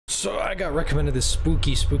So I got recommended this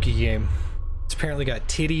spooky game. It's apparently got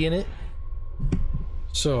titty in it.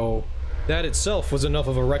 So that itself was enough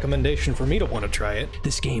of a recommendation for me to want to try it.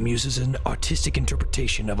 This game uses an artistic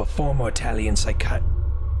interpretation of a former Italian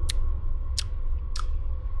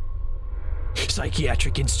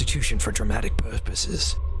psychiatric institution for dramatic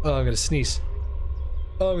purposes. Oh, I'm gonna sneeze.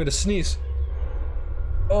 Oh, I'm gonna sneeze.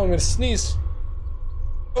 Oh, I'm gonna sneeze.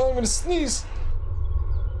 Oh, I'm gonna sneeze.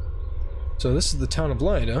 So this is the town of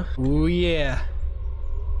Lion, huh? Ooh, yeah.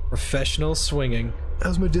 Professional swinging.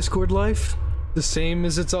 How's my Discord life? The same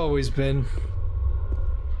as it's always been.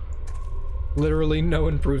 Literally no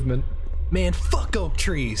improvement. Man, fuck oak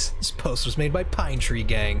trees. This post was made by Pine Tree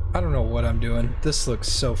Gang. I don't know what I'm doing. This looks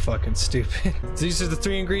so fucking stupid. These are the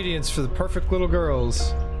 3 ingredients for the perfect little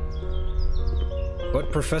girls.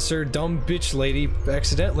 But Professor Dumb Bitch Lady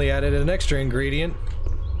accidentally added an extra ingredient.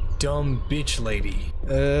 Dumb Bitch Lady.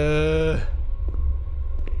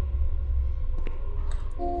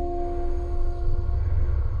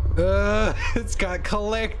 It's got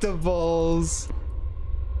collectibles.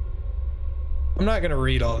 I'm not gonna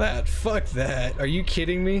read all that. Fuck that. Are you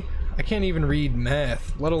kidding me? I can't even read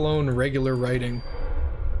math, let alone regular writing.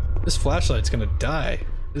 This flashlight's gonna die,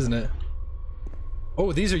 isn't it?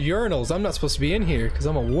 Oh, these are urinals. I'm not supposed to be in here because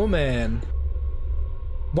I'm a woman.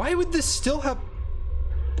 Why would this still have...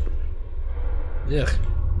 Ugh.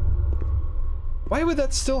 Why would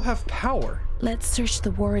that still have power? Let's search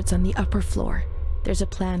the wards on the upper floor. There's a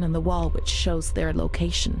plan on the wall which shows their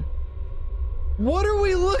location. What are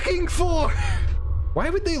we looking for?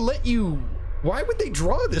 Why would they let you... Why would they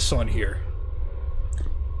draw this on here?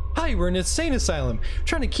 Hi, we're an insane asylum.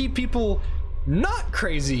 Trying to keep people not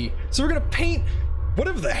crazy. So we're gonna paint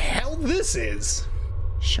whatever the hell this is.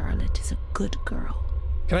 Charlotte is a good girl.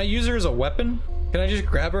 Can I use her as a weapon? Can I just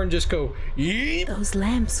grab her and just go, yeep? Those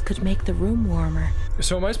lamps could make the room warmer.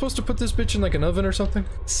 So am I supposed to put this bitch in like an oven or something?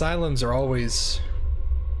 Asylums are always...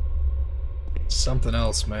 something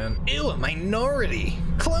else, man. Ew, a minority.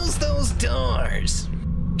 Close those doors.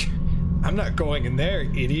 I'm not going in there,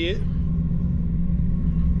 idiot.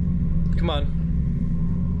 Come on.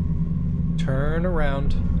 Turn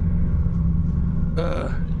around.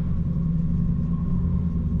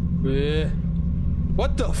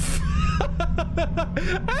 What the f-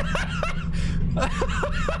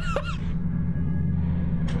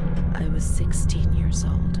 I was 16 years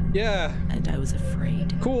old. Yeah. And I was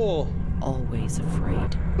afraid. Cool. Always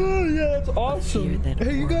afraid. Oh yeah, that's awesome.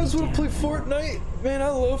 Hey, you guys want to play Fortnite? Man, I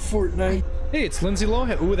love Fortnite. Hey, it's Lindsay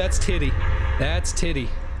Lohan. Ooh, that's titty. That's titty.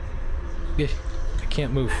 Yeah, I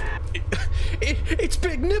can't move. It's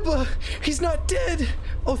Big Nibba. He's not dead.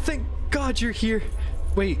 Oh, thank God you're here.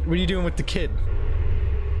 Wait, what are you doing with the kid?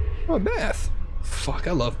 Oh, a bath. Fuck,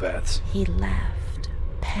 I love baths. He laughed,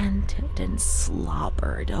 panted, and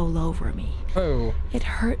slobbered all over me. Oh. It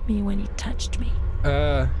hurt me when he touched me.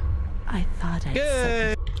 I thought I'd...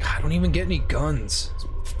 Yeah. I don't even get any guns. It's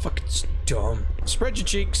fucking dumb. Spread your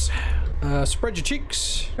cheeks. Spread your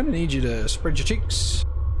cheeks. I'm gonna need you to spread your cheeks.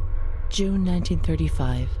 June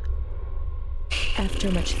 1935. After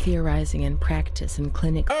much theorizing and practice in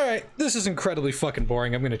clinic... Alright, this is incredibly fucking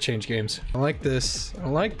boring. I'm gonna change games. I don't like this. I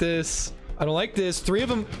don't like this. I don't like this.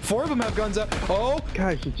 4 of them have guns out. Oh!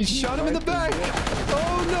 Guys, he shot him in the back!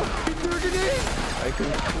 Oh no! He threw a grenade!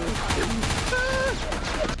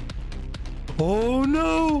 Oh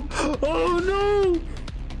no! Oh no!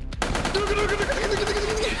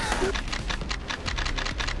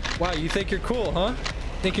 Wow, you think you're cool, huh?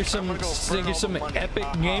 Think you're some epic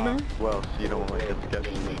gamer? Well, you don't want to get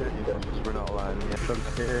we're not allowed.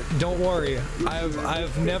 Don't worry,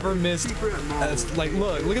 I've never missed. Like,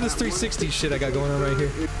 look at this 360 shit I got going on right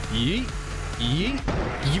here. Yeet, yeet,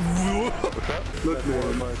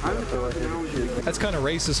 That's kind of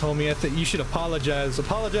racist, homie. I think you should apologize.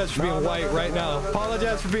 Apologize for being white right now.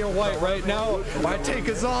 Apologize for being white right now. Why take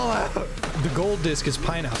us all out? The gold disc is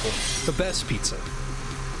pineapple, the best pizza.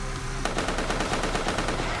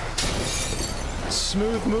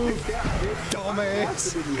 Smooth move,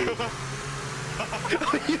 dumbass.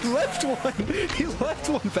 He left one. He left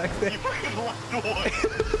one back there.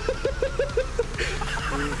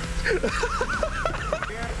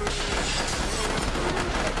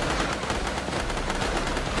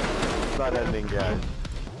 Not ending, guys.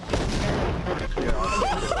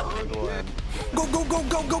 Go, go, go,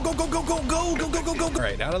 go, go, go, go, go, go, go, go, go, go, go. All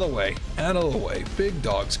right, out of the way. Out of the way. Big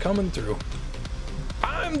dogs coming through.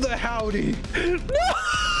 I'm the howdy. No!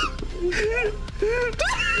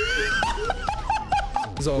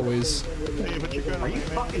 As always. Are you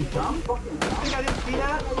fucking dumb? You think I didn't see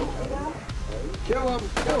that? Kill him!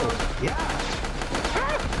 Kill him! Yeah!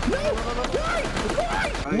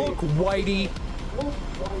 Why? Look, Whitey.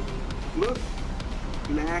 Look.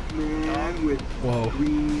 Black man with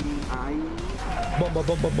green eyes.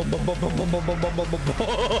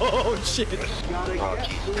 Oh shit.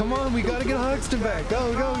 Come on, we gotta get Huxton back.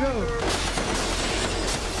 Go, go, go.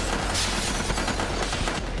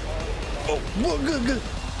 Oh, whoa, good, good.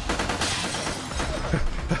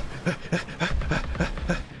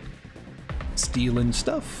 Stealing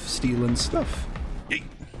stuff, stealing stuff.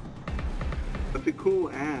 That's a cool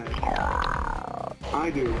ad. I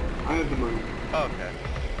do. I have the money. Okay.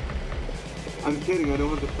 I'm kidding, I don't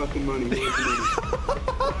have the fucking money. Where's the money?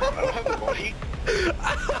 I don't have the money.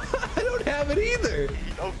 I don't have it either.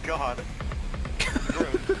 Oh god.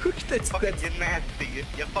 That's You're nasty.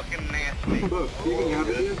 You're fucking nasty. Look, you can have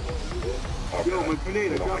it. Yo, my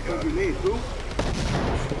grenade, I dropped my grenade, who?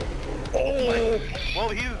 Oh. Well,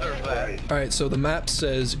 he deserves that. Alright, so the map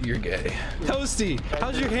says you're gay. Toasty,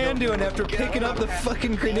 how's your hand doing after picking up the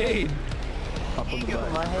fucking grenade? My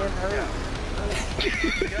hand hurts.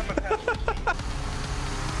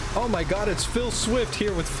 Oh my god, it's Phil Swift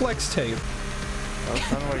here with flex tape.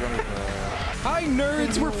 Hi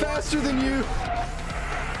nerds, we're faster than you!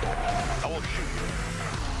 I will shoot you.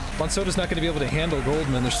 Bonsoda's not going to be able to handle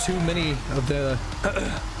Goldman. There's too many of the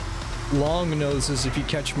long noses. If you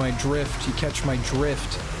catch my drift, you catch my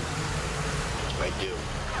drift. I do.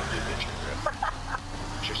 I do get your drift.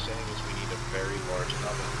 What you're saying is we need a very large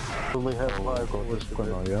oven. Only have 5 bullets.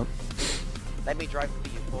 Yeah. Let me drive for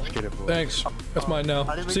you, fool. Let's get it, boys. Thanks. That's mine now.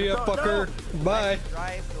 See ya, fucker. Bye.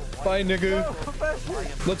 Bye, nigga.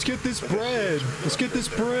 Let's get this bread. Let's get this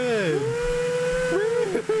bread.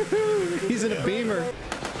 He's in a beamer.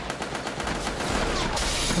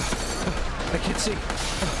 I can't see.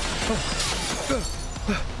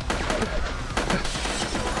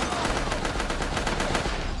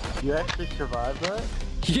 You actually survived that?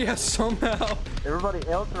 Yeah, somehow. Everybody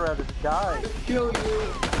else around us died. Kill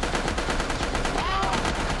you.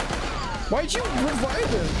 Why'd you revive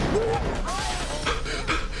him?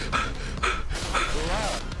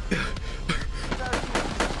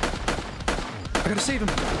 I gotta save him.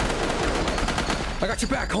 I got your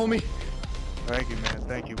back, homie. Thank you, man.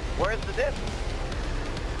 Thank you. Where's the dip?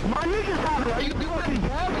 My niggas have it, are you fucking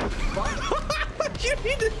dead? You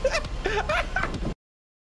need to...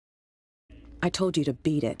 I told you to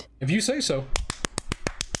beat it. If you say so.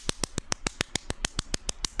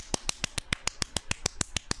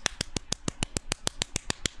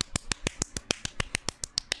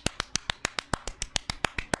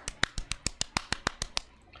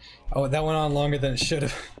 Oh, that went on longer than it should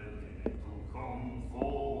have.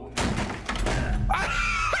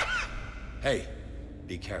 Hey,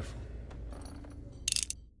 be careful.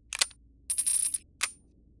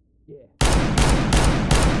 The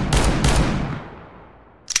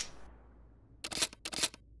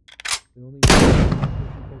only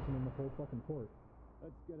person in the whole fucking court.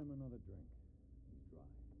 Let's get him another drink.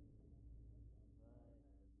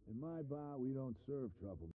 In my bar, we don't serve trouble.